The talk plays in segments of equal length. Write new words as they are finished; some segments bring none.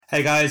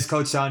Hey guys,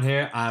 Coach Sean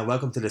here, and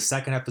welcome to the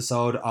second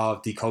episode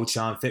of the Coach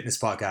Sean Fitness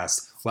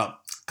Podcast. Well,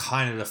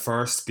 kind of the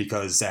first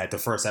because the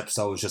first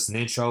episode was just an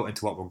intro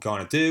into what we're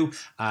going to do,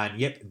 and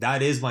yep,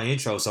 that is my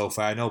intro so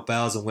far. No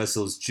bells and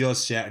whistles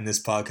just yet in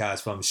this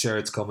podcast, but I'm sure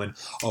it's coming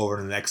over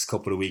the next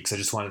couple of weeks. I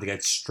just wanted to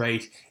get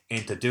straight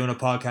into doing a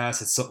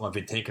podcast. It's something I've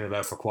been thinking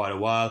about for quite a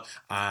while,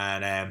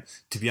 and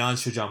to be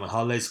honest with you, I'm on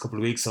holidays a couple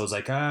of weeks, so I was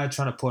like, trying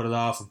to put it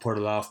off.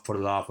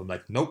 I'm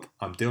like, nope,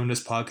 I'm doing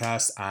this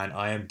podcast, and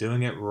I am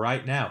doing it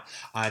right now.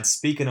 And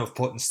speaking of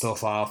putting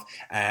stuff off,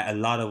 a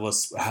lot of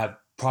us have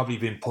probably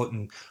been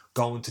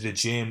going to the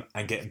gym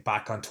and getting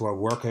back onto our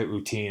workout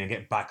routine and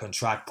getting back on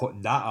track,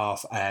 putting that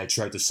off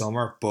throughout the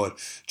summer. But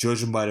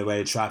judging by the way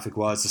the traffic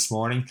was this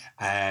morning,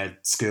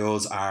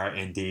 schools are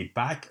indeed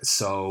back,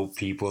 so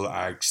people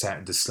are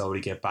starting to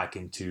slowly get back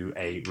into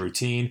a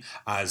routine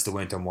as the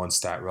winter months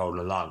start rolling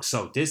along.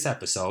 So this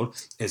episode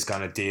is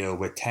going to deal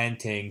with 10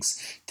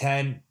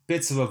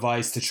 bits of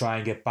advice to try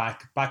and get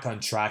back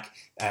on track,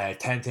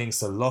 10 things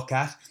to look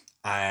at.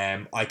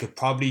 I could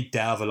probably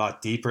delve a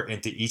lot deeper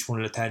into each one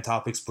of the 10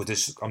 topics, but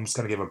I'm just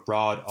going to give a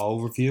broad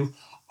overview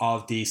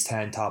of these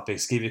 10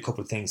 topics, give you a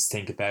couple of things to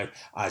think about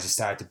as you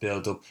start to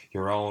build up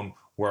your own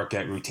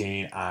workout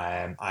routine,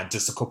 and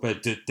just a couple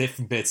of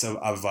different bits of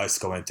advice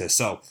to go into.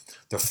 So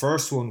the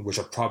first one, which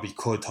I probably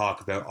could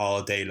talk about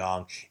all day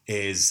long,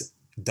 is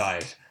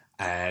diet.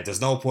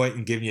 There's no point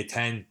in giving you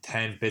 10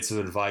 bits of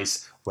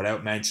advice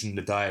without mentioning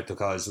the diet,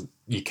 because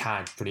you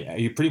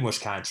pretty much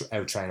can't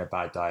out-train a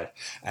bad diet.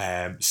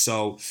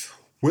 So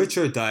with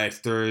your diet,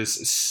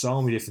 there's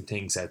so many different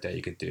things out there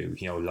you can do.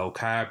 You know, low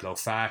carb, low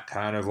fat,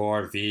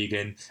 carnivore,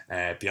 vegan,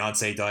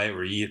 Beyonce diet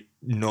where you eat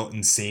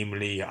nothing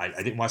seemingly.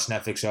 I didn't watch a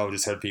Netflix show, I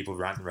just heard people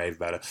rant and rave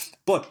about it.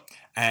 But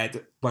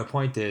my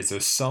point is,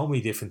 there's so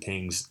many different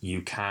things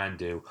you can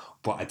do,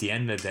 but at the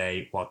end of the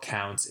day, what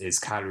counts is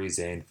calories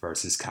in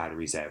versus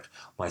calories out.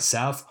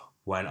 Myself,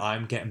 when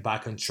I'm getting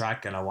back on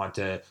track and I want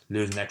to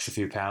lose an extra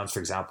few pounds, for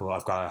example,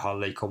 I've got a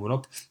holiday coming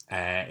up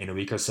in a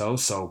week or so.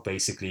 So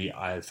basically,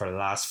 for the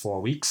last 4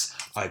 weeks,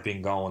 I've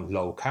been going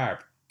low carb.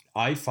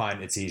 I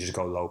find it's easier to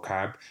go low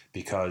carb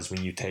because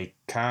when you take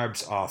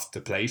carbs off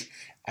the plate,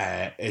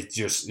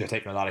 you're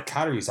taking a lot of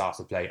calories off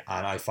the plate,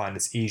 and I find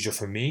it's easier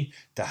for me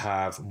to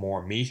have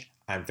more meat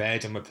and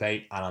veg on my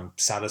plate, and I'm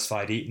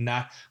satisfied eating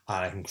that,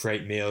 and I can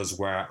create meals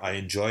where I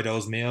enjoy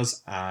those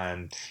meals.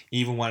 And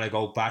even when I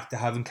go back to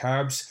having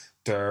carbs,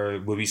 there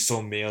will be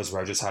some meals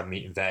where I just have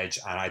meat and veg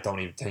and I don't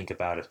even think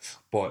about it.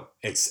 But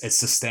it's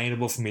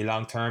sustainable for me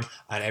long term,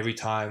 and every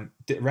time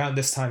around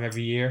this time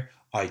every year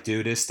I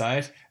do this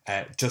diet,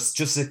 just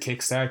as a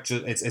kickstart.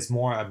 It's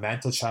more a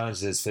mental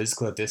challenge than it's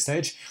physical at this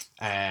stage.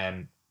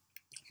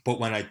 But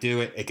when I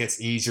do it, it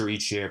gets easier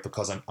each year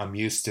because I'm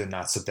used to doing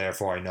that. So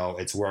therefore, I know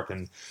it's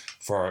working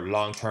for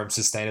long-term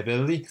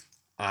sustainability,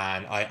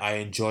 and I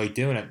enjoy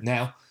doing it.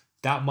 Now,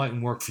 that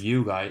mightn't work for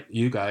you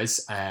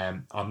guys.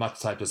 I'm not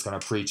the type that's going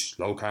to preach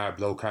low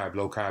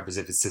carb as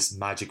if it's this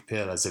magic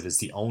pill, as if it's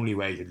the only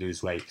way to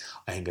lose weight.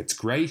 I think it's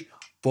great,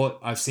 but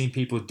I've seen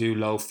people do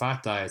low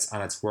fat diets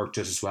and it's worked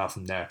just as well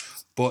from there.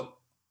 But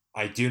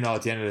I do know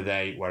at the end of the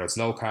day, whether it's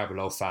low carb or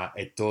low fat,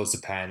 it does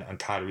depend on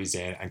calories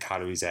in and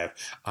calories out.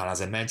 And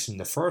as I mentioned in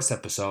the first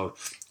episode,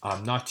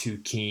 I'm not too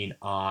keen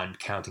on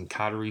counting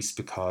calories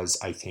because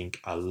I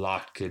think a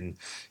lot can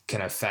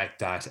affect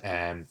that.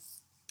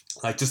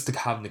 Like just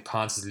having to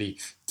constantly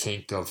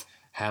think of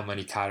how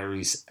many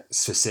calories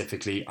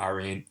specifically are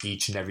in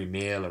each and every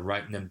meal and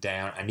writing them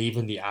down, and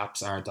even the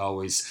apps aren't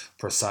always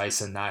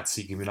precise in that, so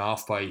you can be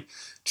off by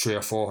 300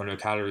 or 400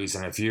 calories,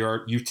 and if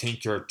you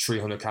think you're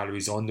 300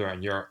 calories under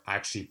and you're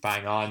actually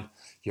bang on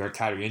your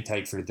calorie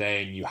intake for the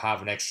day and you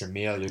have an extra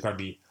meal, you're going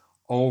to be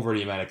over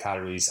the amount of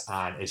calories,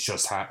 and it's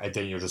just hard. And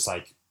then you're just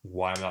like,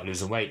 why am I not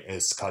losing weight?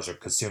 It's because you're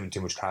consuming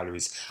too much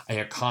calories and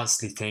you're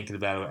constantly thinking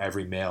about it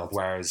every meal.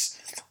 Whereas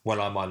when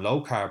I'm on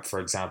low carb, for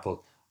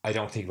example, I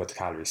don't think about the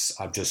calories.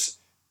 I'm just,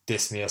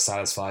 this meal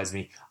satisfies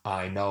me.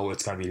 I know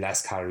it's going to be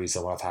less calories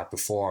than what I've had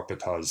before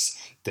because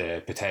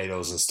the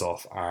potatoes and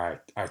stuff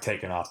are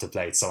taken off the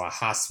plate. So it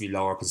has to be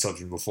lower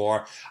consumption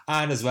before.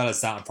 And as well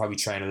as that, I'm probably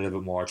training a little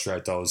bit more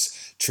throughout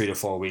those 3 to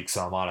 4 weeks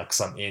so I'm on it,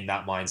 because I'm in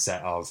that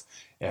mindset of,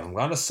 if I'm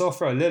going to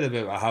suffer a little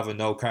bit by having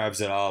no carbs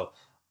at all,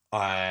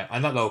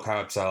 I'm not low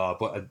carbs at all,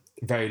 but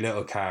very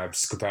little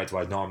carbs compared to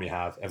what I normally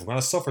have. If I'm going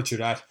to suffer through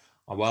that,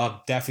 well, I'm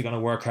definitely going to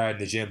work hard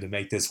in the gym to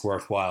make this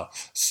worthwhile.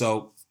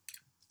 So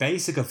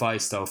basic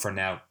advice though for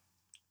now,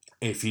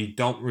 if you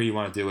don't really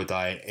want to do a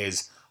diet,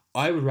 is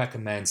I would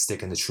recommend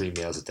sticking to 3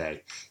 meals a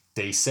day.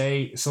 They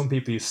say, some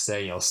people used to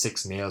say,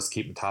 6 meals,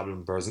 keep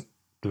the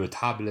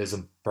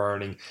metabolism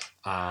burning,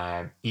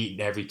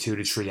 eating every 2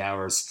 to 3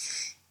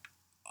 hours.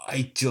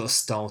 I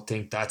just don't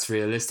think that's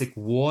realistic.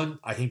 One,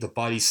 I think the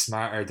body's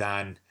smarter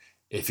than,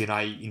 if you're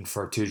not eating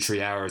for 2 to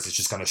 3 hours, it's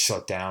just going to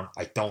shut down.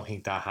 I don't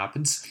think that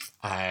happens.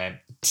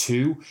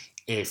 Two,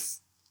 if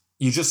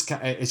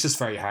it's just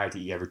very hard to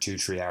eat every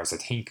 2-3 hours. I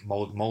think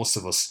most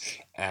of us,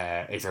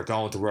 if you're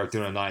going to work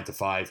doing a 9 to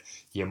 5,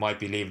 you might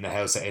be leaving the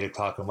house at 8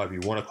 o'clock. It might be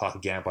 1 o'clock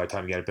again by the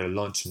time you get a bit of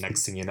lunch. And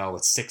next thing you know,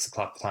 it's 6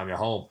 o'clock by the time you're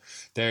home.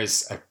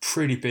 There's a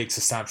pretty big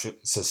substantial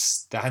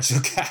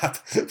gap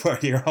where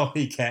you're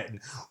only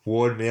getting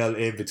one meal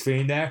in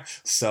between there.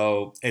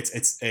 So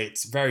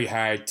it's very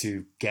hard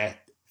to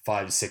get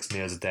 5 to 6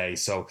 meals a day.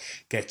 So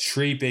get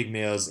 3 big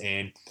meals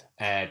in.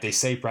 They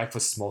say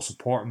breakfast is the most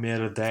important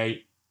meal of the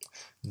day.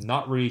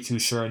 Not really too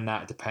sure on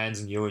that. It depends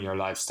on you and your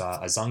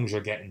lifestyle. As long as you're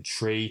getting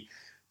three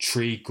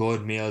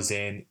good meals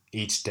in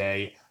each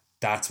day,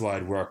 that's what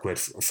I'd work with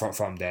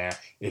from there.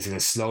 If you can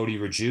slowly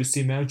reduce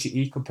the amount you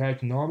eat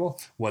compared to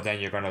normal, well,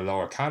 then you're going to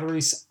lower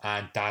calories,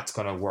 and that's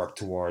going to work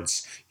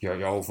towards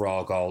your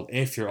overall goal.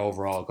 If your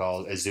overall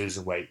goal is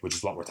losing weight, which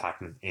is what we're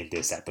tackling in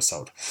this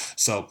episode.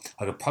 So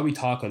I could probably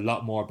talk a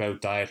lot more about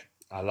diet,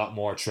 a lot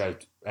more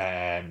throughout,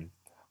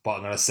 but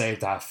I'm going to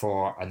save that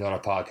for another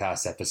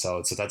podcast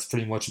episode. So that's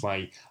pretty much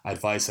my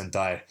advice on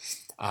diet.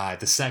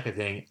 The second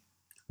thing,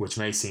 which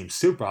may seem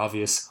super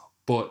obvious,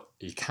 but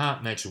you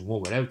can't mention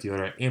one without the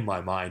other in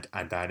my mind,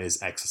 and that is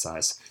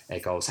exercise.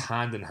 It goes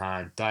hand in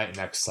hand, diet and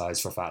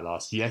exercise for fat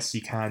loss. Yes,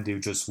 you can do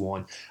just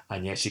one,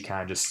 and yes, you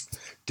can just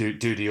do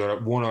the other,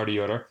 one or the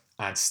other,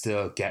 and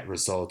still get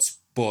results.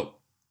 But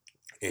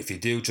if you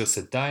do just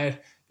a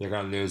diet, you're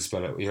going to lose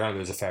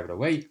a fair bit of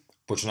weight,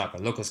 but you're not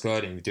going to look as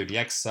good. And if you do the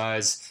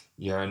exercise,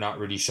 you're not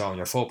really showing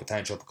your full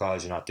potential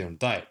because you're not doing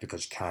diet,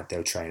 because you can't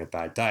out-train a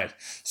bad diet.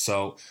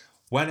 So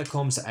when it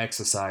comes to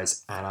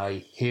exercise, and I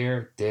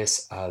hear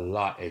this a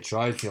lot, it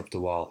drives me up the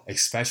wall,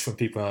 especially when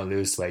people want to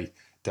lose weight.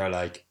 They're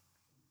like,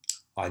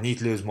 I need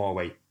to lose more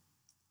weight.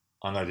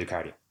 I'm going to do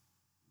cardio.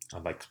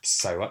 I'm like,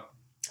 say what?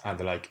 And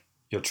they're like,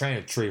 you're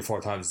training 3 or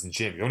 4 times in the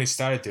gym. You only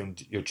started doing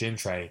your gym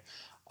training,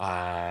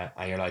 and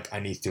you're like, I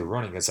need to do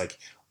running. It's like,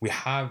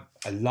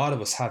 a lot of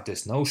us have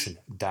this notion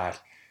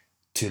that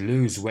to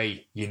lose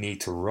weight, you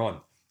need to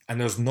run. And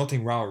there's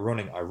nothing wrong with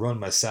running. I run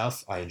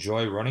myself. I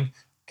enjoy running.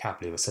 Can't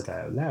believe I said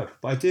that out loud.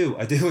 But I do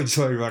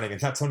enjoy running,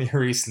 and that's only a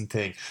recent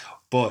thing.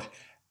 But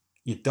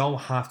you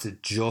don't have to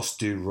just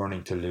do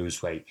running to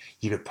lose weight.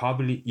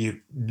 You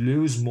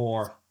lose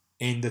more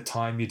in the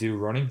time you do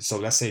running. So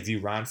let's say if you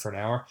ran for an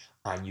hour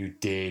and you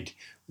did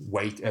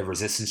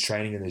resistance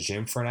training in the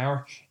gym for an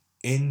hour,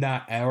 in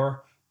that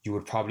hour, you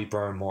would probably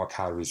burn more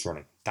calories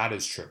running. That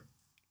is true.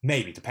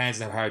 Maybe.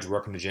 Depends on how hard you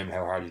work in the gym,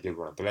 how hard you do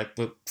running.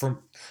 But for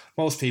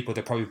most people,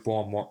 they probably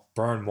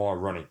burn more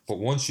running. But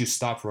once you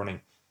stop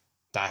running,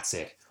 that's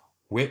it.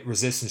 With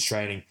resistance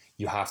training,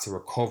 you have to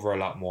recover a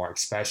lot more,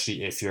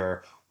 especially if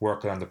you're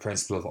working on the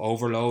principle of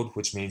overload,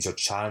 which means you're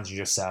challenging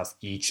yourself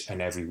each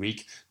and every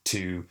week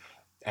to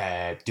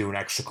do an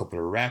extra couple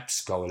of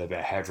reps, go a little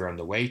bit heavier on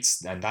the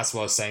weights. And that's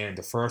what I was saying in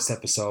the first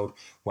episode,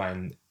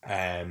 when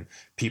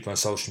people on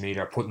social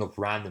media are putting up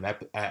random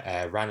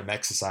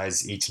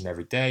exercise each and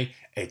every day.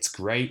 It's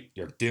great,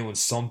 you're doing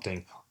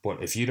something,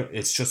 but if you don't,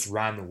 it's just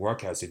random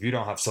workouts. If you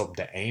don't have something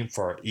to aim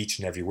for each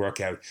and every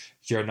workout,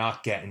 you're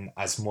not getting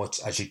as much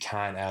as you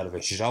can out of it.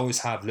 You should always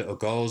have little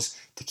goals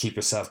to keep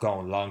yourself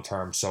going long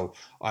term. So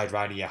I'd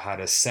rather you had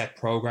a set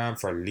program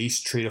for at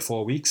least 3 to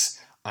 4 weeks,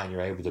 and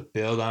you're able to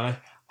build on it,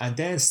 and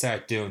then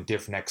start doing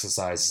different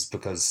exercises,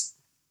 because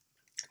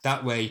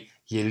that way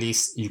at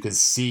least you can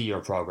see your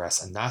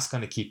progress, and that's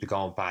going to keep you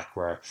going back.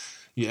 Where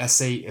let's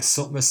say it's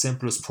something as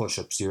simple as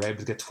push-ups, you're able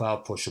to get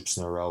 12 push-ups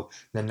in a row.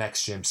 The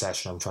next gym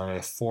session, I'm trying to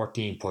get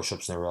 14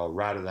 push-ups in a row,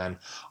 rather than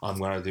I'm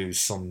going to do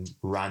some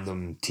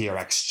random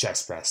TRX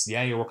chest press.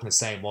 Yeah, you're working the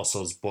same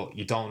muscles, but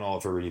you don't know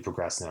if you're really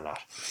progressing or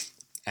not.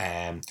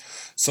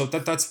 So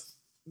that's,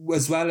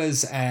 as well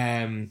as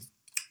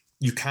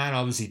you can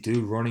obviously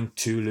do running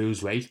to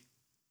lose weight.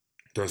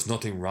 There's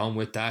nothing wrong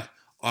with that.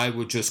 I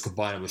would just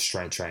combine it with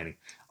strength training.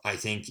 I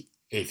think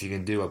if you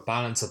can do a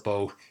balance of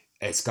both,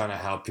 it's going to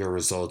help your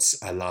results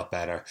a lot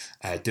better.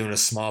 Doing a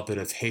small bit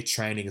of HIIT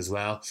training as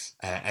well.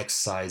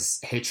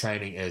 Exercise HIIT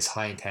training is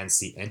high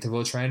intensity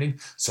interval training.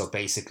 So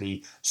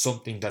basically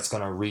something that's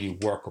going to really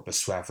work up a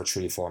sweat for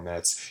 3 to 4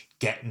 minutes,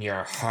 getting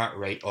your heart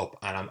rate up.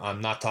 And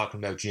I'm not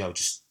talking about,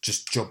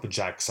 just jumping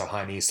jacks or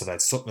high knees. So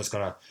that's something that's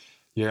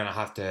you're going to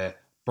have to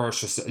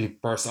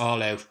burst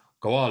all out,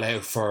 go all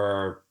out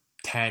for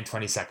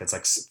 10-20 seconds.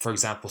 Like, for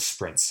example,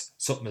 sprints.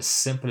 Something as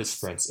simple as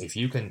sprints. If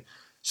you can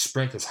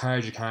sprint as hard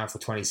as you can for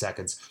 20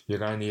 seconds, you're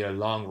going to need a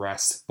long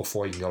rest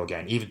before you can go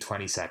again. Even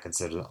 20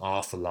 seconds is an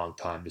awful long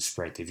time to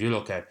sprint. If you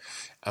look at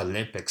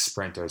Olympic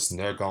sprinters and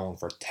they're going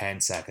for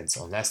 10 seconds,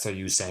 unless they're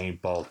Usain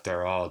Bolt,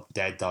 they're all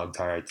dead dog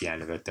tired at the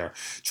end of it. They're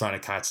trying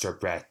to catch their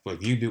breath. But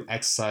if you do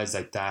exercise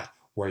like that,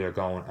 where you're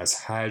going as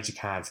hard as you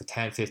can for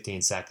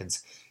 10-15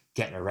 seconds,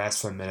 getting a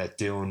rest for a minute,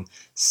 doing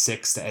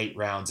 6 to 8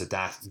 rounds of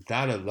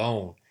that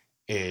alone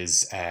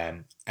is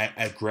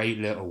a great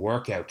little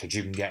workout that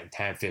you can get in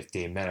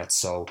 10-15 minutes.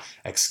 So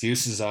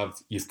excuses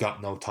of you've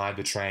got no time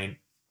to train,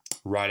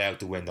 right out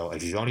the window.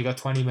 If you've only got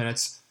 20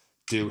 minutes,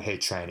 do HIIT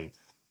training.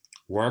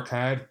 Work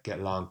hard, get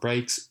long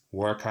breaks,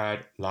 work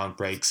hard, long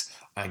breaks,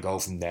 and go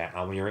from there.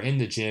 And when you're in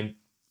the gym,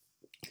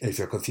 If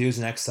you're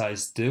confusing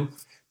exercise, do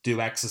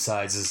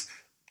exercises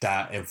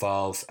that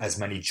involve as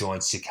many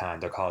joints as you can.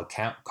 They're called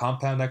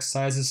compound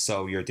exercises.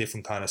 So your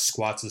different kind of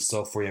squats and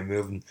stuff where you're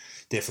moving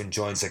different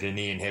joints, like your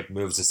knee and hip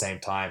moves at the same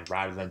time,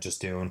 rather than just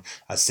doing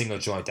a single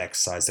joint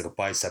exercise like a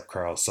bicep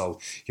curl. So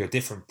your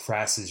different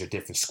presses, your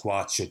different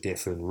squats, your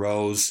different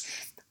rows,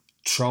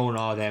 throwing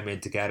all them in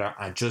together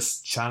and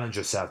just challenge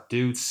yourself.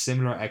 Do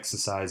similar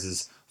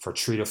exercises for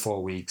 3 to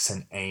 4 weeks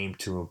and aim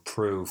to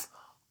improve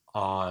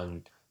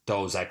on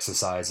those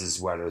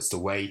exercises, whether it's the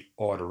weight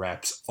or the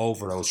reps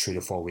over those 3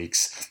 to 4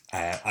 weeks.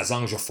 As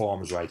long as your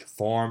form is right,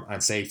 form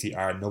and safety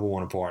are number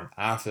one important.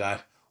 After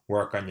that,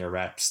 work on your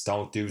reps.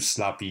 Don't do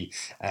sloppy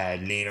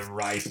leaning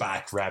right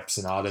back reps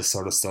and all this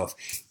sort of stuff.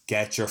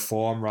 Get your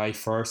form right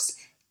first,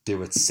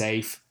 do it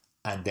safe,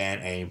 and then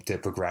aim to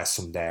progress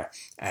from there.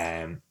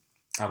 And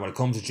when it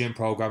comes to gym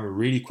programming,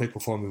 really quick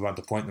before we move on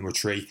to point number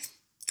 3,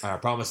 I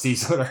promise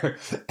these other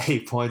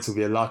 8 points will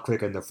be a lot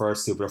quicker than the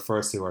first 2, but the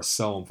first 2 are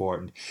so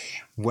important.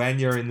 When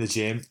you're in the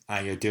gym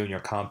and you're doing your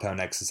compound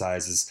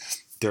exercises,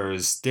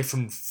 there's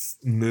different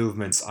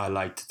movements I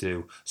like to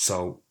do.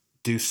 So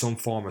do some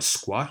form of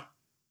squat.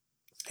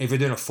 If you're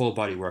doing a full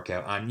body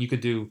workout, and you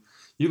could go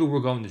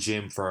in the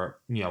gym for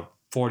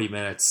 40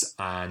 minutes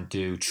and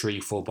do 3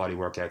 full body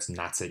workouts, and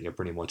that's it. You're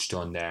pretty much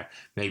done there.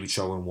 Maybe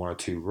throw in 1 or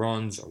 2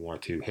 runs or 1 or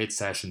 2 HIIT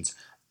sessions,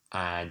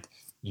 and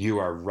you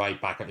are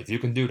right back. If you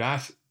can do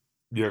that,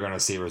 you're going to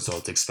see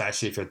results,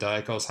 especially if your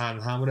diet goes hand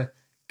in hand with it.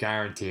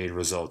 Guaranteed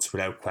results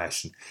without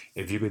question.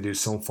 If you can do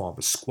some form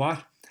of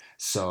squat,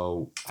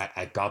 so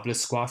a goblet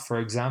squat, for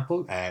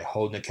example,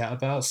 holding a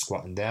kettlebell,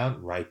 squatting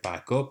down, right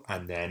back up,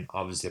 and then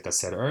obviously, like I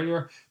said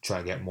earlier, try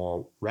and get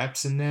more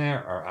reps in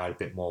there or add a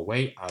bit more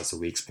weight as the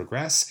weeks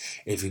progress.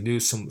 If you do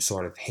some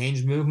sort of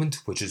hinge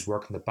movement, which is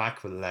working the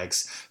back of the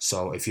legs,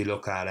 so if you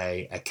look at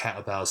a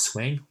kettlebell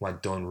swing, when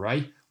done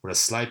right, with a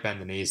slight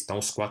bend in the knees,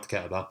 don't squat the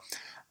kettlebell,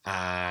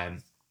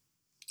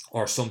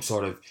 or some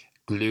sort of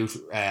glute,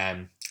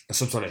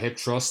 some sort of hip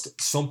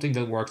thrust, something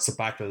that works the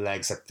back of the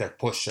legs, that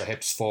push your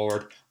hips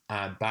forward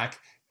and back.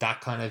 That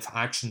kind of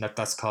action,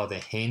 that's called a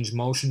hinge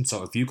motion.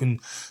 So if you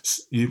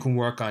can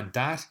work on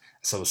that.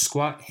 So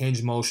squat,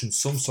 hinge motion,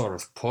 some sort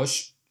of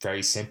push,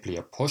 very simply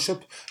a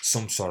push-up,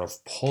 some sort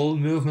of pull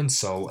movement,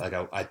 so like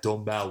a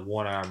dumbbell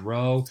one-arm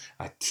row,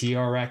 a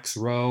TRX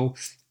row,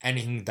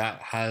 anything that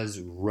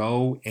has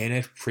row in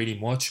it, pretty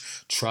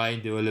much. Try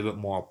and do a little bit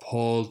more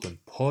pull than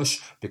push,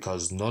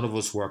 because none of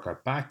us work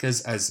our back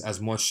as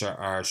much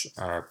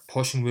our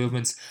pushing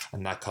movements,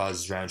 and that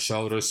causes round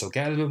shoulders. So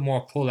get a little bit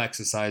more pull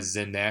exercises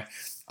in there,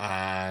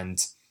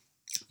 and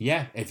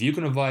yeah, if you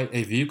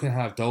can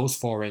have those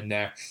 4 in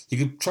there, you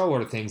can throw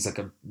other things like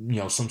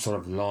some sort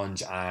of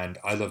lunge, and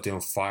I love doing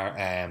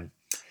farmer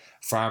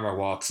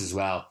walks as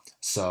well.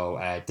 So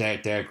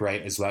they're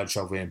great as well to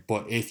throw in.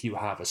 But if you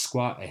have a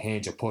squat, a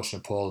hinge, a push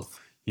and pull,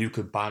 you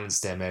could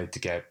balance them out to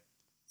get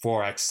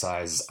 4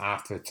 exercises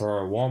after a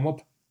thorough warm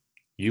up.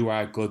 You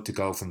are good to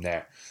go from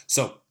there.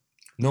 So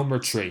number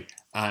 3,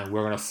 and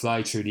we're gonna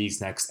fly through these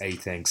next 8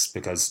 things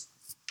because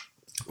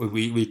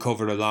we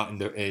covered a lot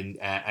in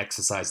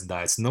exercise and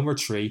diets. Number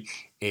 3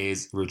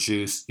 is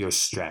reduce your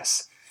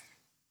stress.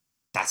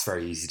 That's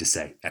very easy to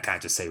say. I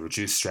can't just say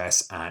reduce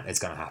stress and it's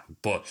going to happen.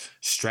 But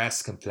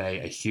stress can play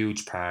a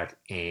huge part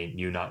in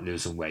you not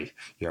losing weight.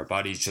 Your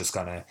body's just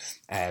going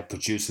to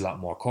produce a lot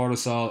more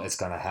cortisol. It's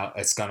going to help.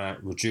 It's going to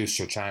reduce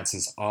your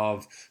chances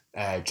of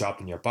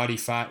dropping your body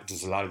fat.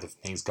 There's a lot of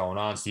different things going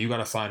on. So you got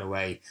to find a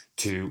way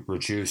to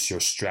reduce your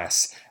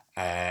stress.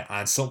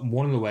 And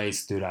one of the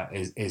ways to do that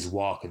is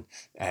walking,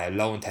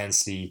 low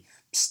intensity,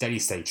 steady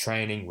state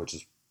training, which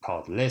is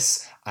called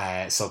LISS.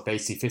 So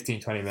basically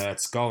 15-20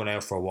 minutes going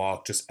out for a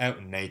walk, just out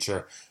in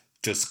nature,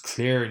 just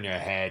clearing your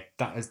head.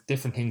 That is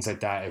different things like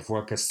that. If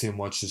work gets too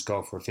much, just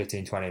go for a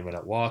 15-20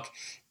 minute walk.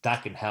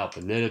 That can help a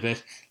little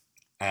bit.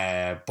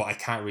 But I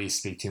can't really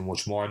speak too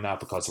much more on that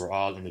because we're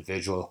all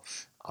individual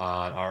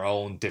on our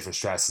own different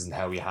stresses and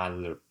how we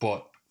handle it.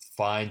 But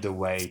find a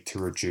way to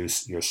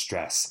reduce your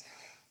stress.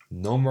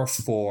 Number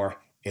 4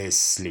 is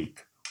sleep.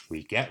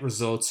 We get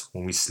results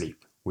when we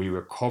sleep. We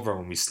recover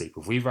when we sleep.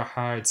 If we have a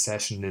hard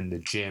session in the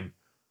gym,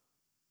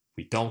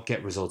 we don't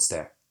get results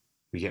there.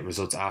 We get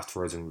results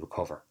afterwards when we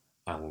recover.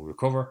 And when we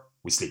recover,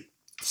 we sleep.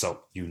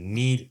 So you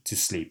need to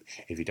sleep.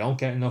 If you don't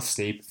get enough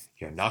sleep,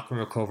 you're not going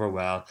to recover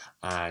well,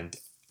 and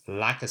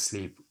lack of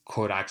sleep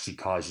could actually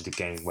cause you to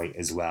gain weight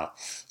as well.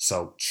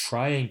 So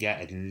try and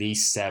get at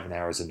least 7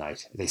 hours a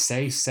night. They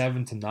say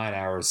 7 to 9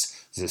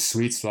 hours is a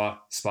sweet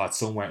spot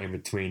somewhere in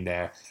between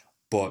there,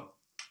 but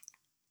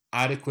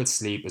adequate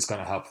sleep is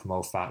going to help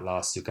promote fat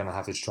loss. You're going to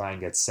have to try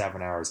and get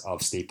 7 hours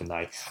of sleep a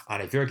night.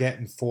 And if you're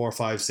getting 4,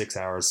 5, 6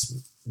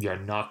 hours, you're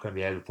not going to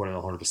be able to put in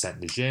 100% in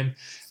the gym.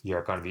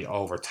 You're going to be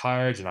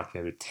overtired. You're not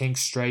going to be able to think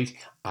straight.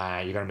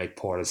 You're going to make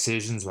poor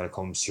decisions when it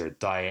comes to your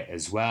diet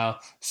as well.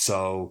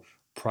 So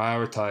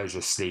prioritize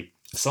your sleep.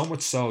 So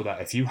much so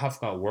that if you haven't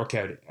got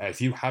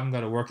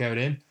a workout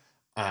in,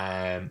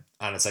 and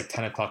it's like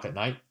 10 o'clock at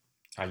night,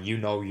 and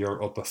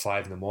you're up at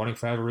 5 in the morning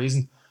for whatever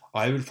reason,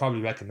 I would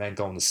probably recommend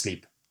going to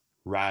sleep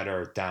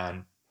rather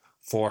than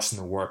forcing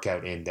the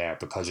workout in there,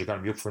 because you're going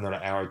to be up for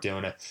another hour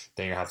doing it.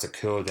 Then you have to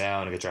cool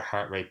down and get your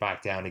heart rate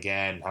back down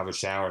again, have a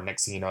shower.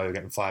 Next thing you know, you're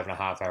getting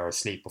 5.5 hours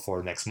sleep before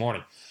the next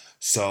morning.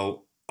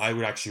 So I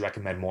would actually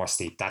recommend more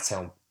sleep. That's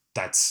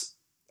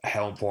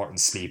how important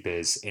sleep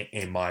is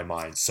in my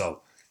mind.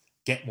 So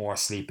get more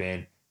sleep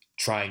in,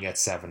 try and get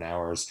 7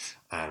 hours.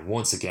 And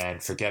once again,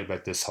 forget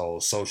about this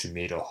whole social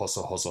media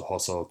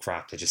hustle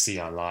crap that you see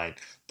online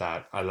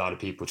that a lot of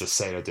people just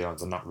say they're doing,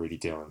 they're not really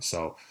doing.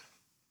 So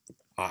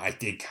I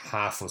think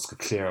half of us could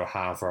clear out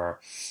half our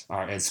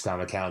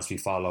Instagram accounts we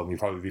follow. We'd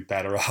probably be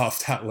better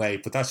off that way,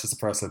 but that's just a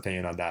personal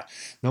opinion on that.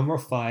 Number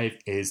 5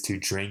 is to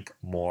drink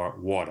more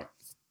water.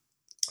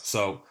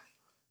 So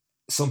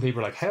some people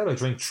are like, how do I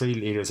drink 3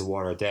 liters of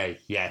water a day?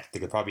 Yeah, they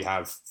could probably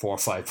have 4 or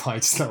 5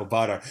 pints, no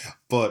bother.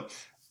 But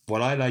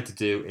what I like to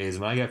do is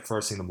when I get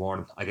first thing in the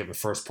morning, I get my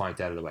first pint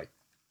out of the way.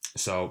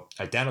 So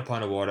I down a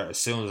pint of water as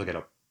soon as I get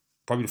up.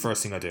 Probably the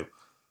first thing I do.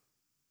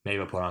 Maybe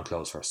I'll put on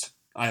clothes first.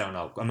 I don't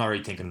know. I'm not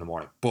really thinking in the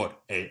morning. But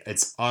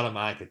it's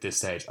automatic at this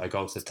stage. I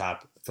go to the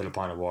tap, fill a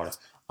pint of water,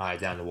 I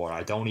down the water.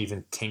 I don't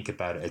even think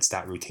about it. It's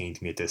that routine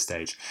to me at this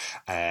stage.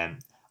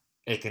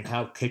 It can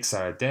help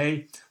kickstart a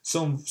day.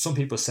 Some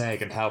people say it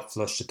can help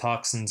flush the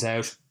toxins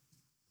out.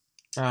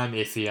 I'm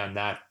iffy on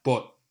that,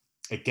 but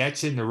it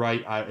gets you in the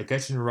right. It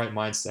gets you in the right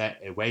mindset.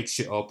 It wakes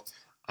you up.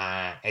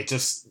 It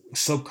just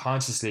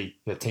subconsciously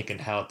you're thinking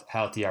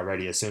healthy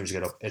already as soon as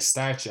you get up. It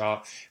starts you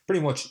off.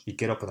 Pretty much, you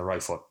get up on the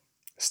right foot.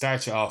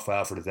 Starts you off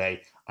well for the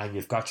day, and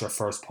you've got your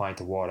first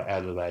pint of water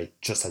out of the way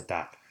just like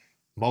that.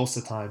 Most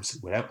of the times,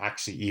 without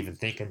actually even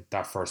thinking,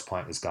 that first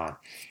pint is gone.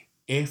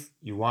 If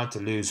you want to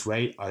lose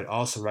weight, I'd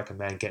also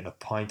recommend getting a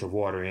pint of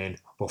water in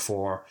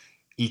before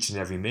each and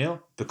every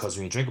meal, because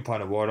when you drink a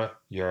pint of water,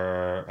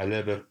 you're a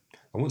little bit,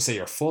 I wouldn't say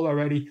you're full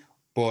already,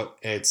 but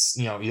it's,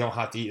 you don't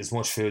have to eat as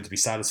much food to be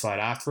satisfied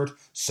afterward.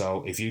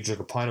 So if you drink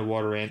a pint of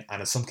water in, and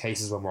in some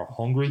cases when we're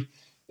hungry,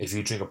 if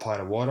you drink a pint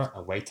of water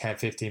and wait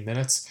 10-15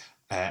 minutes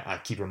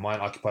and keep your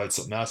mind occupied with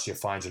something else, you'll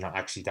find you're not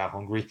actually that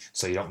hungry,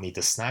 so you don't need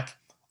to snack.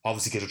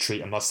 Obviously get a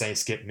treat. I'm not saying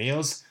skip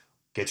meals.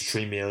 Get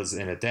your 3 meals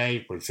in a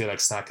day, but if you feel like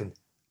snacking,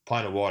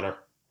 pint of water,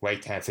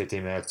 wait 10-15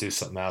 minutes, do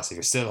something else. If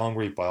you're still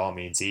hungry, by all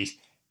means eat.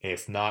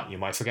 If not, you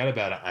might forget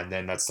about it, and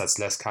then that's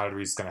less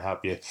calories. It's going to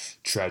help you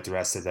throughout the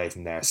rest of the day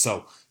from there.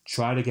 So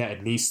try to get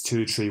at least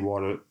 2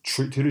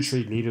 to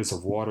 3 liters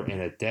of water in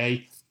a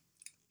day.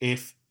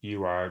 If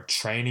you are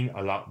training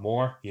a lot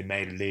more, you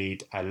may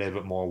need a little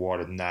bit more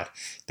water than that.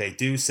 They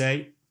do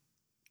say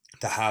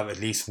to have at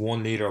least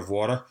 1 liter of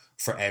water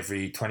for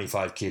every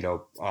 25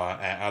 kilo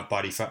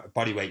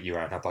body weight you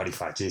are, not body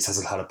fat. Jeez,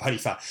 that's a lot of body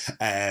fat.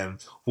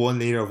 1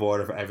 liter of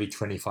water for every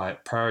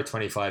 25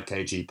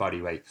 kg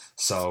body weight.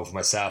 So for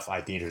myself,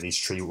 I need at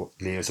least 3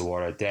 liters of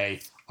water a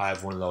day. I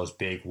have one of those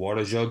big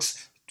water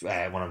jugs.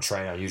 When I'm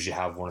training, I usually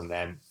have one of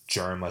them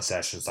during my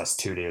sessions. That's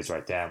 2 liters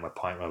right there. My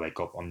pint when I wake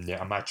up, I'm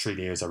at 3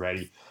 liters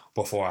already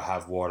before I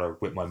have water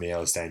with my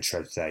meals then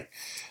throughout the day.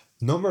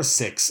 Number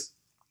 6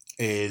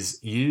 is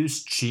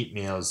use cheat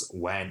meals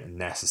when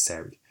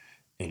necessary.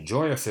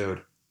 Enjoy your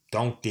food,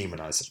 don't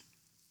demonize it.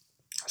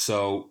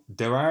 So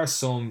there are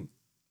some,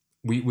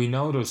 we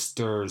know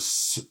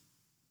there's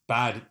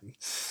bad,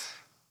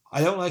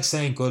 I don't like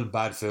saying good and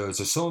bad foods.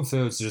 There's some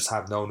foods that just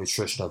have no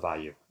nutritional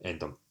value in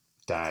them,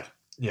 that,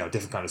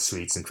 different kind of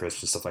sweets and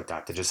crisps and stuff like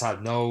that. They just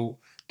have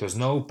there's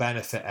no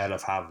benefit out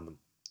of having them.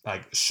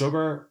 Like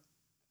sugar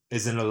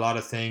is in a lot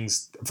of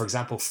things. For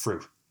example,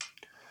 fruit.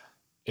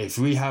 If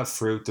we have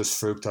fruit, there's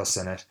fructose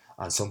in it,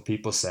 and some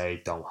people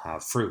say don't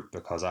have fruit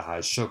because it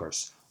has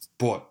sugars.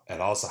 But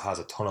it also has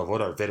a ton of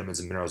other vitamins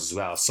and minerals as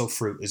well. So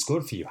fruit is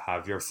good for you.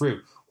 Have your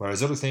fruit.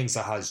 Whereas other things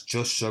that has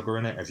just sugar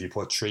in it, if you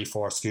put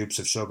 3-4 scoops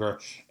of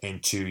sugar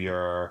into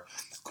your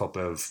cup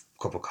of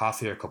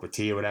coffee or cup of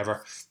tea or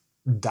whatever,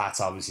 that's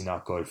obviously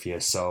not good for you.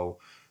 So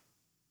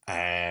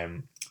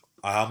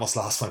I almost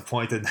lost my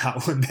point in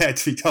that one there,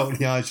 to be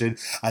totally honest.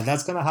 And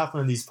that's going to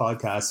happen in these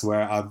podcasts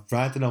where I'm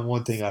ranting on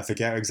one thing, I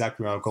forget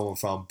exactly where I'm coming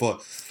from.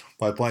 But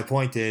my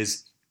point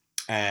is,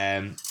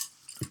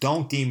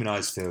 don't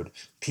demonize food.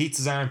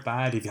 Pizzas aren't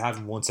bad if you have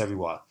them once every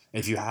while.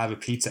 If you have a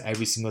pizza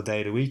every single day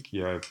of the week,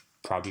 you're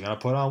probably going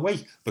to put on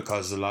weight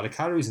because there's a lot of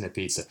calories in a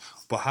pizza.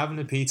 But having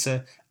a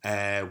pizza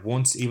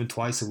once, even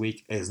twice a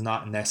week is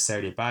not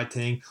necessarily a bad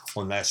thing,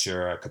 unless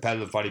you're a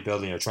competitive bodybuilder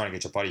and you're trying to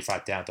get your body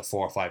fat down to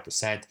 4 or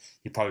 5%.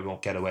 You probably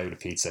won't get away with a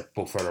pizza.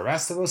 But for the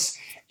rest of us,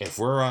 if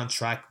we're on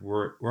track,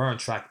 we're on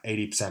track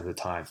 80% of the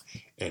time.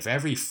 If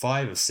every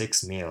 5 or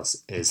 6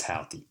 meals is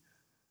healthy,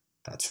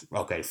 that's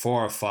okay.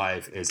 4 or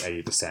 5 is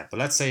 80%. But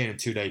let's say in a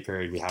 2-day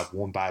period we have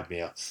one bad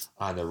meal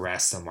and the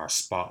rest of them are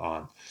spot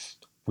on.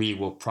 We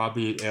will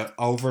probably,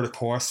 over the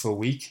course of a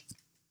week,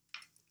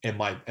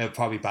 it'll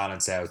probably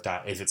balance out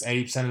that if it's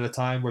 80% of the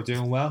time we're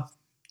doing well,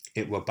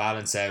 it will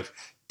balance out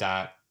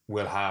that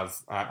we'll have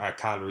our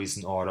calories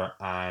in order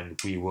and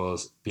we will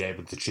be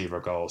able to achieve our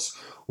goals.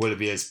 Will it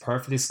be as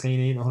perfect as clean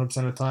eating 100%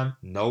 of the time?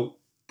 No,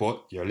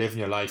 but you're living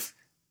your life.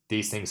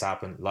 These things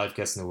happen. Life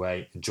gets in the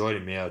way. Enjoy the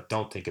meal.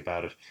 Don't think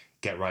about it.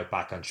 Get right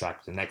back on track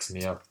with the next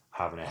meal.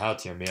 having a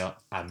healthier meal,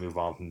 and move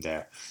on from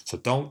there. So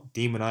don't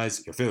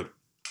demonize your food.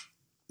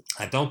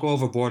 And don't go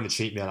overboard in a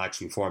cheat meal,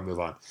 actually, before I move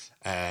on.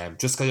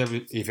 Just because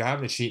if you're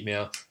having a cheat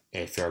meal,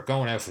 if you're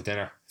going out for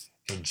dinner,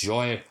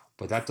 enjoy it.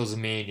 But that doesn't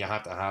mean you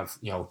have to have,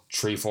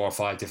 3, 4,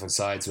 5 different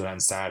sides with it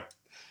and start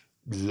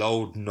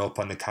loading up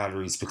on the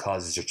calories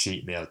because it's your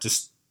cheat meal.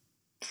 Just,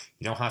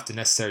 you don't have to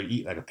necessarily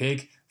eat like a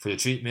pig for your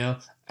cheat meal,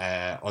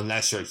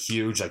 unless you're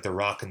huge, like The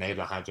Rock and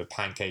able to have your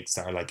pancakes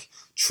that are like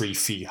 3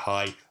 feet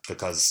high,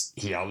 because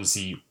he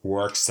obviously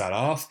works that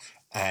off.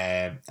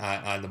 And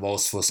the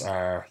most of us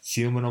are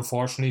human,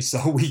 unfortunately,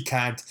 so we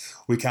can't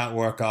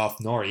work off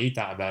nor eat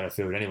that amount of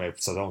food anyway.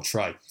 So don't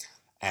try.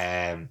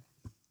 And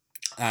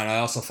I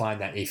also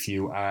find that if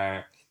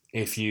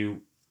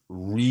you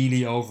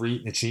really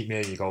overeat in a cheat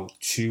meal, you go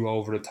too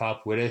over the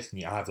top with it,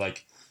 and you have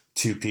like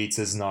 2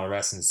 pizzas and all the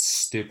rest and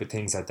stupid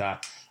things like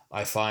that,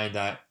 I find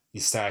that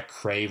you start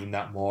craving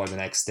that more the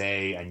next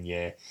day, and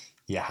you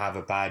have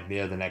a bad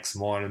meal the next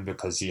morning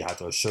because you had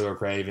those sugar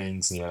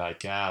cravings, and you're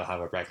like, yeah, I'll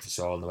have a breakfast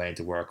roll on the way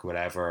into work or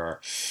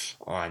whatever,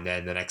 and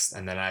then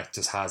that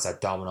just has that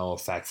domino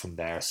effect from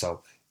there.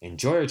 So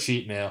enjoy your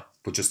cheat meal,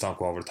 but just don't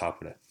go over the top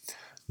with it.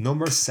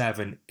 Number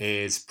 7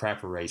 is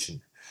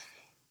preparation.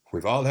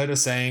 We've all heard a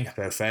saying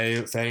about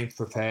failing to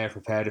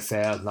prepare to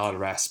fail, and all the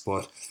rest,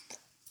 but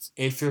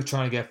if you're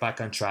trying to get back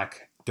on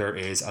track, there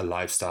is a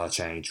lifestyle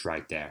change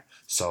right there.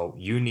 So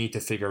you need to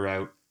figure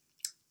out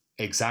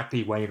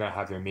exactly when you're going to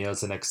have your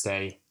meals the next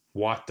day,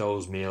 what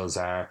those meals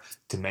are,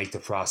 to make the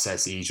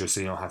process easier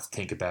so you don't have to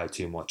think about it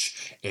too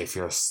much. If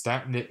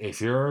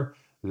you're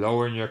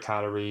lowering your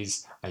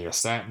calories and you're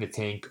starting to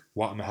think,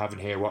 what am I having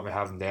here, what am I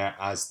having there,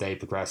 as the day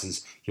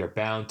progresses, you're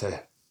bound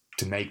to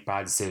make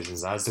bad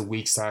decisions. As the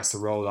week starts to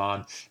roll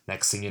on,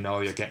 next thing you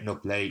know, you're getting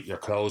up late, your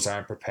clothes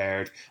aren't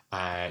prepared,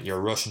 you're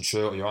rushing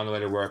through, you're on the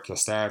way to work, you're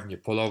starving, you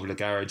pull over the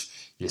garage,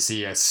 you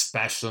see a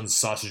special on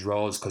sausage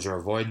rolls because you're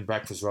avoiding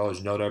breakfast rolls,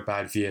 you know they're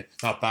bad for you,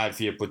 not bad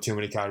for you, but too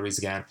many calories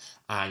again,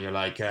 and you're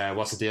like,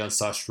 what's the deal on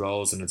sausage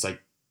rolls? And it's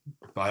like,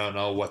 I don't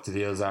know what the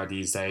deals are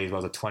these days,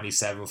 was it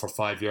 27 for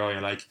 €5? You're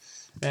like,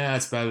 yeah,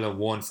 it's better than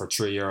 1 for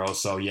 €3,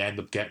 so you end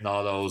up getting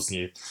all those,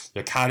 and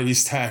your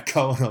calories start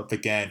going up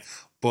again.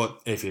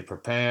 But if you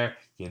prepare,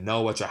 you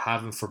know what you're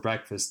having for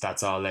breakfast,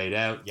 that's all laid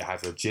out. You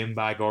have your gym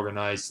bag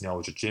organized, you know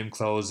what your gym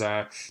clothes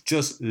are.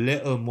 Just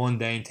little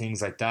mundane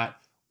things like that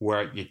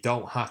where you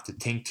don't have to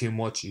think too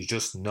much. You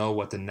just know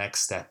what the next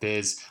step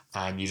is,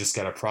 and you just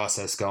get a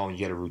process going, you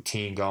get a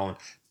routine going.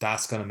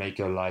 That's going to make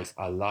your life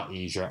a lot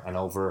easier. And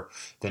over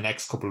the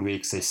next couple of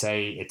weeks, they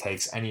say it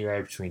takes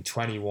anywhere between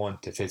 21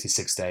 to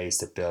 56 days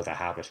to build a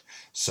habit.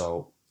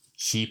 So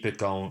keep it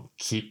going,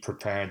 keep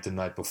preparing the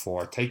night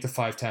before. Take the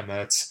 5-10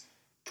 minutes.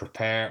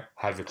 Prepare,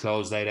 have your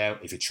clothes laid out.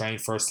 If you train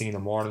first thing in the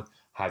morning,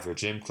 have your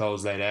gym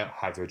clothes laid out,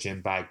 have your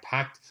gym bag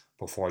packed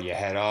before you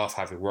head off,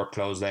 have your work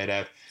clothes laid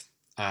out,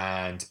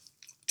 and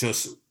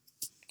just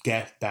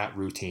get that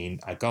routine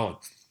going.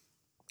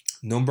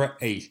 Number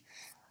 8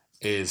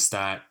 is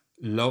that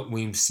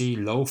we see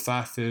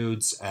low-fat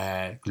foods,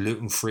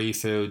 gluten-free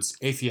foods.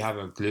 If you have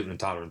a gluten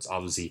intolerance,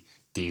 obviously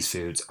these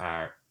foods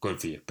are good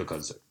for you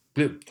because of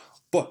gluten.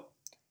 But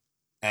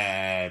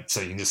so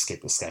you can just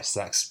skip the steps.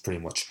 That's pretty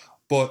much.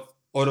 But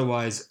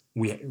otherwise,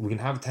 we can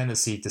have a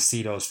tendency to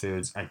see those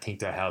foods and think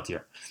they're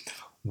healthier.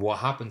 What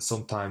happens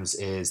sometimes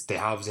is they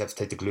obviously have to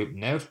take the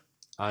gluten out,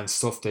 and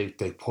stuff they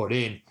put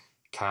in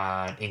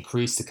can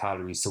increase the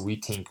calories. So we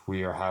think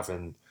we are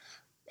having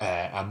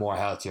a more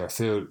healthier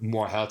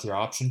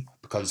option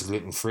because it's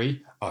gluten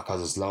free or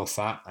because it's low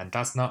fat, and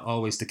that's not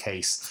always the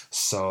case.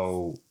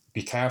 So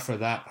be careful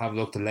of that. Have a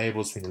look at the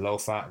labels between the low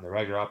fat and the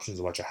regular options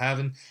of what you're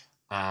having,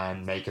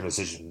 and make a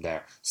decision from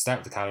there. Start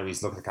with the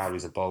calories, look at the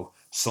calories of both.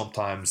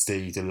 Sometimes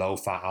the low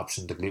fat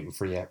option, the gluten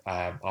free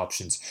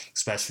options,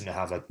 especially when they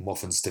have like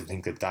muffins, to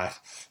think that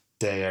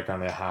they are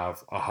going to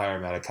have a higher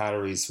amount of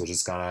calories, which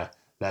is going to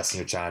lessen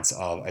your chance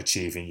of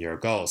achieving your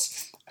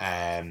goals.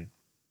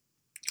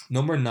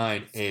 Number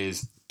 9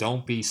 is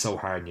don't be so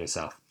hard on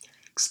yourself,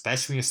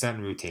 especially when you're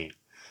starting a routine.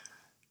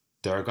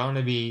 There are going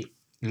to be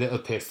little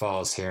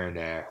pitfalls here and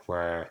there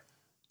where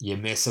you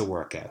miss a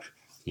workout.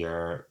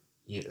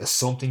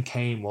 Something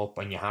came up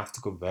and you have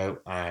to go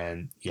out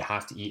and you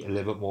have to eat a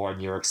little bit more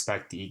than you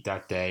expect to eat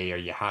that day, or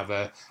you have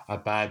a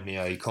bad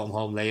meal, you come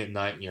home late at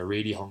night and you're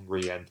really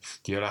hungry, and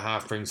the other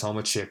half brings home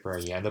a chipper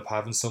and you end up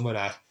having some of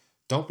that.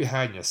 Don't be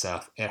hard on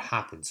yourself. It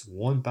happens.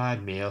 One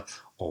bad meal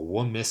or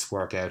one missed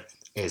workout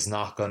is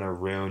not going to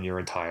ruin your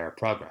entire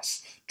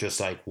progress. Just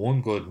like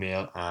one good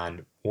meal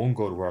and one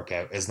good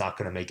workout is not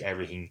going to make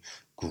everything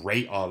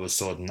great all of a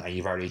sudden and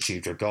you've already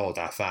achieved your goal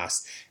that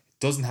fast. It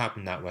doesn't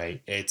happen that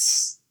way.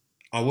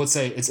 I would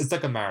say it's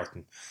like a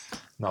marathon.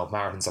 No,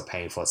 marathons are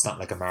painful. It's not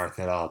like a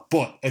marathon at all.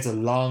 But it's a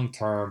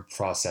long-term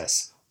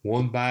process.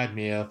 One bad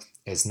meal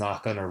is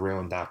not going to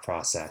ruin that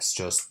process.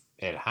 Just,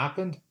 it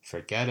happened.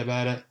 Forget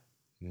about it.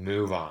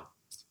 Move on.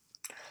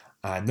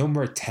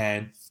 Number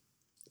 10,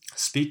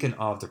 speaking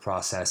of the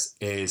process,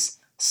 is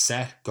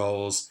set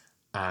goals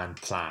and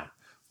plan.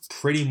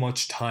 Pretty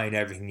much tying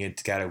everything in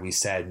together we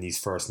said in these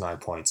first 9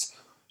 points.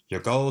 Your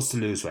goal is to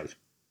lose weight.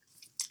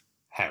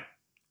 How?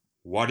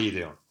 What are you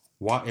doing?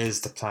 What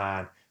is the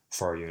plan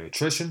for your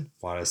nutrition?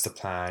 What is the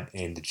plan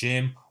in the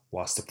gym?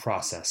 What's the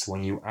process?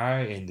 When you are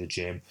in the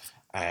gym,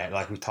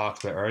 like we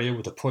talked about earlier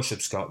with the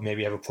push-ups goal,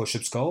 maybe you have a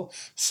push-ups goal.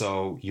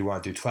 So you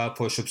want to do 12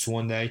 push-ups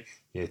one day,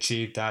 you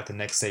achieve that. The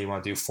next day you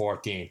want to do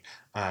 14.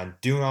 And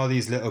doing all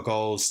these little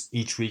goals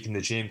each week in the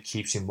gym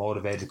keeps you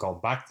motivated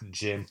going back to the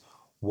gym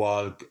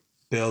while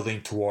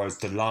building towards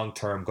the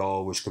long-term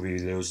goal, which could be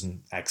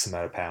losing X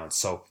amount of pounds.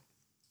 So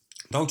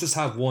don't just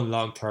have one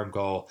long-term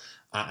goal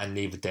and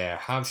leave it there.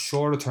 Have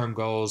shorter-term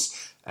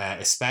goals,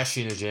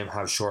 especially in the gym,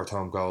 have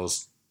short-term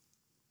goals.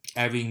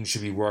 Everything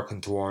should be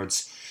working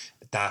towards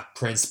that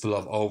principle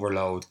of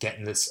overload,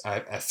 getting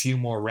a few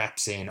more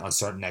reps in on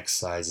certain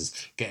exercises,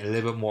 getting a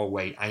little bit more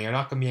weight. And you're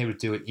not going to be able to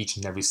do it each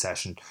and every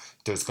session.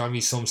 There's going to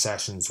be some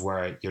sessions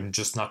where you're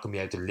just not going to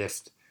be able to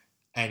lift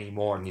any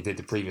more than you did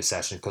the previous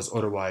session, because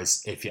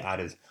otherwise, if you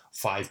added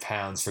 5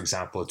 pounds, for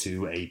example,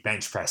 to a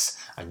bench press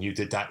and you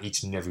did that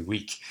each and every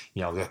week,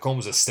 there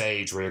comes a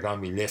stage where you're going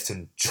to be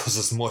lifting just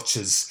as much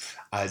as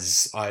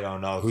I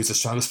don't know who's the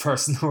strongest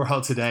person in the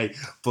world today,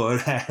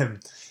 but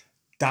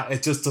that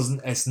it just doesn't,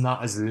 it's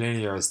not as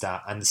linear as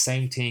that. And the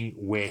same thing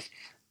with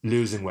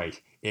losing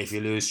weight. If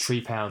you lose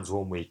 3 pounds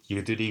one week, you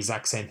can do the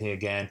exact same thing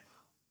again,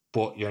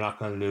 but you're not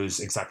going to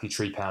lose exactly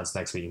 3 pounds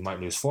next week. You might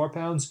lose 4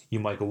 pounds, you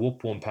might go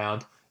up 1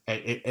 pound.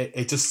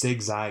 It just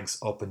zigzags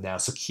up and down.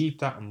 So keep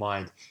that in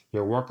mind.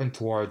 You're working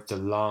towards the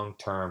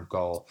long-term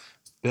goal,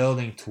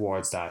 building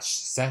towards that,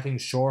 setting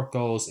short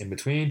goals in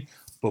between,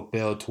 but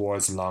build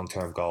towards the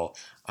long-term goal.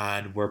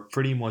 And we're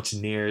pretty much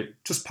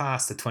just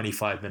past the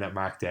 25-minute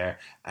mark there.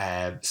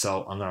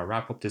 So I'm going to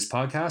wrap up this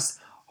podcast.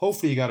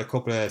 Hopefully you got a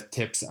couple of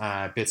tips,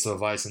 bits of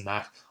advice on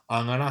that.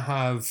 I'm going to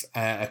have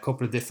a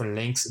couple of different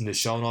links in the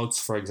show notes.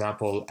 For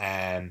example,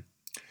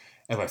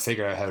 if I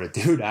figure out how to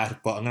do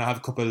that, but I'm going to have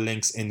a couple of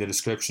links in the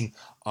description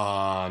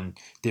on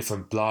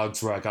different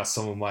blogs where I got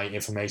some of my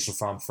information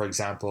from. For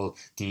example,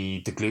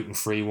 the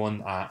gluten-free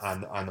one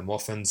and the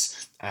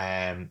muffins,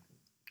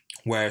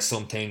 where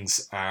some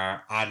things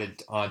are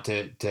added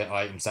onto the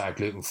items that are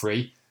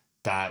gluten-free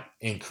that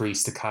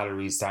increase the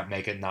calories, that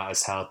make it not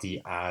as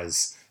healthy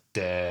as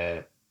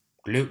the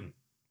gluten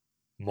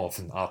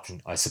muffin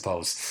option, I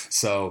suppose.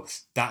 So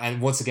that,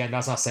 and once again,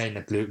 that's not saying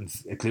that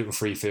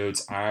gluten-free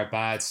foods are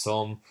bad.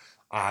 Some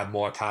add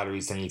more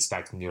calories than you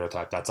expect from the other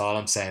type. That's all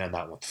I'm saying on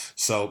that one.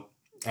 So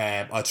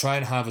I'll try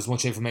and have as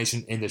much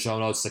information in the show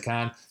notes as I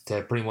can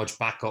to pretty much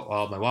back up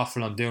all my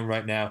waffle I'm doing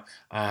right now.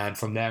 And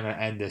from there, I'm going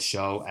to end this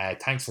show.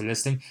 Thanks for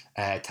listening.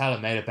 Tell a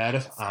mate about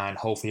it, and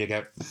hopefully you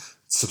get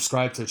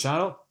subscribe to the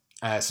channel,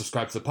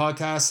 subscribe to the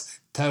podcast,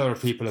 tell other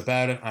people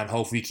about it, and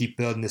hopefully keep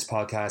building this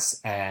podcast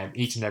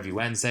each and every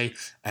Wednesday.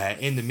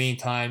 In the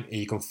meantime,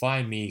 you can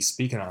find me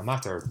speaking. I'm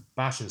after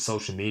bashing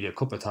social media a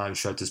couple of times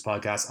throughout this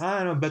podcast,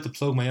 and I'm about to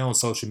plug my own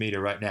social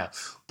media right now.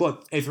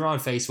 But if you're on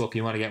Facebook,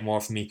 you want to get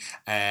more from me,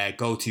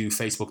 go to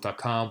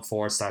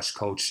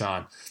facebook.com/Coach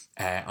Sean.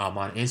 I'm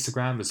on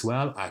Instagram as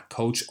well at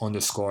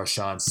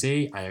Coach_Sean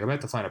C. And you're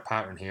about to find a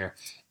pattern here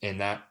in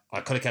that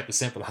I could have kept it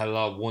simple, had a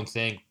lot of one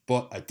thing,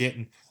 but I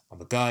didn't. I'm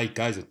a guy,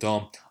 guys are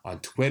dumb. On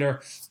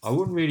Twitter, I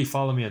wouldn't really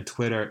follow me on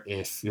Twitter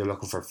if you're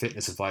looking for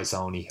fitness advice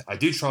only. I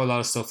do throw a lot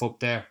of stuff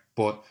up there,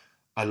 but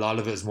a lot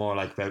of it is more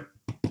like about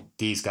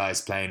these guys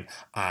playing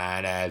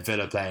and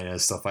Villa playing and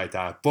stuff like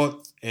that. But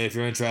if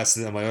you're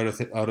interested in my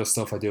other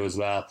stuff I do as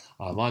well,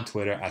 I'm on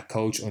Twitter at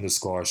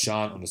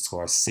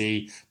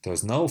Coach_Sean_C.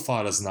 There's no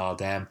follows in all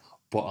them,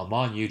 but I'm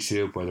on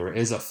YouTube where there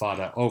is a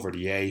fodder over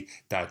the A.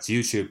 That's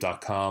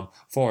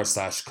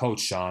youtube.com/Coach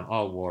Sean,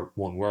 all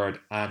one word,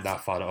 and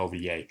that fodder over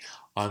the A.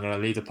 I'm going to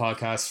leave the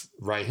podcast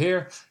right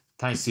here.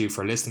 Thanks to you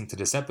for listening to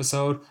this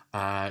episode,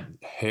 and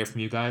hear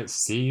from you guys.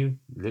 See you.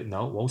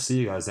 No, won't see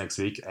you guys next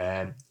week.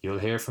 You'll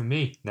hear from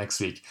me next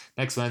week.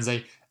 Next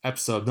Wednesday,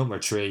 episode number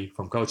 3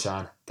 from Coach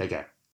Sean. Take care.